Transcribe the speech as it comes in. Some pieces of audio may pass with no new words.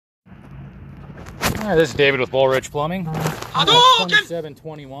Hi, this is David with Bull Ridge Plumbing.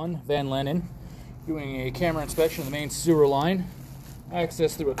 2721 Van Lennen, doing a camera inspection of the main sewer line.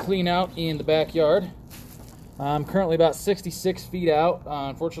 Access through a clean out in the backyard. I'm currently about 66 feet out.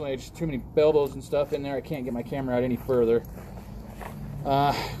 Unfortunately, there's too many elbows and stuff in there. I can't get my camera out any further.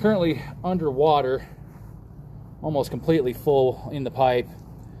 Currently underwater, almost completely full in the pipe.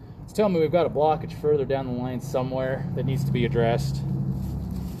 It's telling me we've got a blockage further down the line somewhere that needs to be addressed.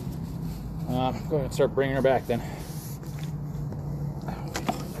 I'm going to start bringing her back then.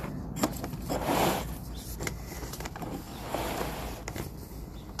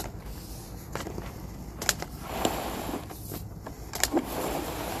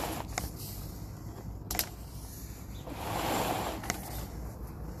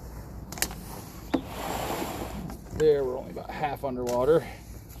 There, we're only about half underwater.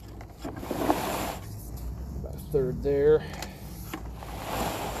 About a third there.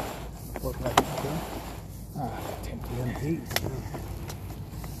 Look like it's good. 10 feet.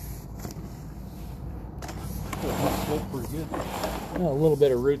 Look pretty good. A little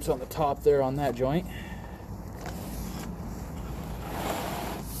bit of roots on the top there on that joint.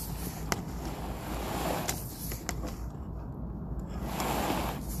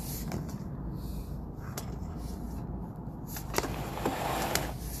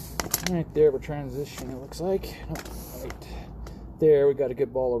 Right there, we're transitioning, it looks like. Right there, we got a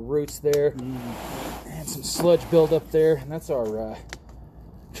good ball of roots there. And some sludge buildup there. And that's our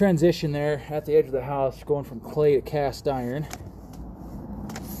transition there at the edge of the house, going from clay to cast iron.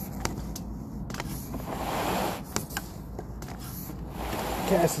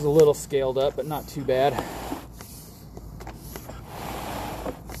 Cast is a little scaled up, but not too bad.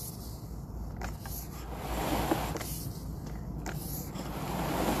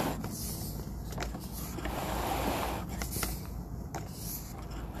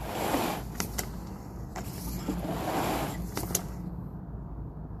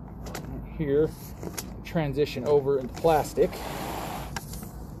 Here, transition over into plastic.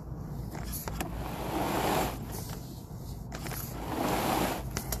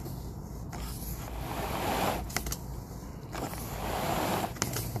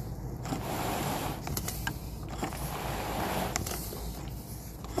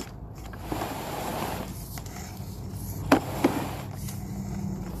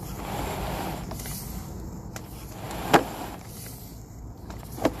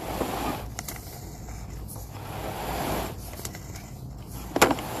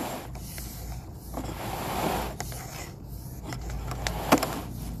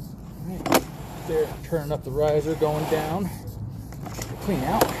 There, turning up the riser, going down, clean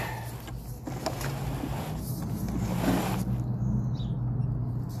out.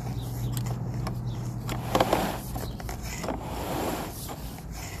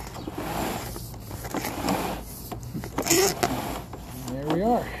 And there we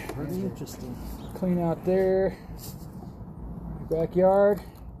are. Pretty interesting. Clean out there. Backyard.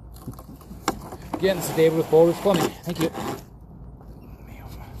 Again, this is David with Bull Ridge Plumbing. Thank you.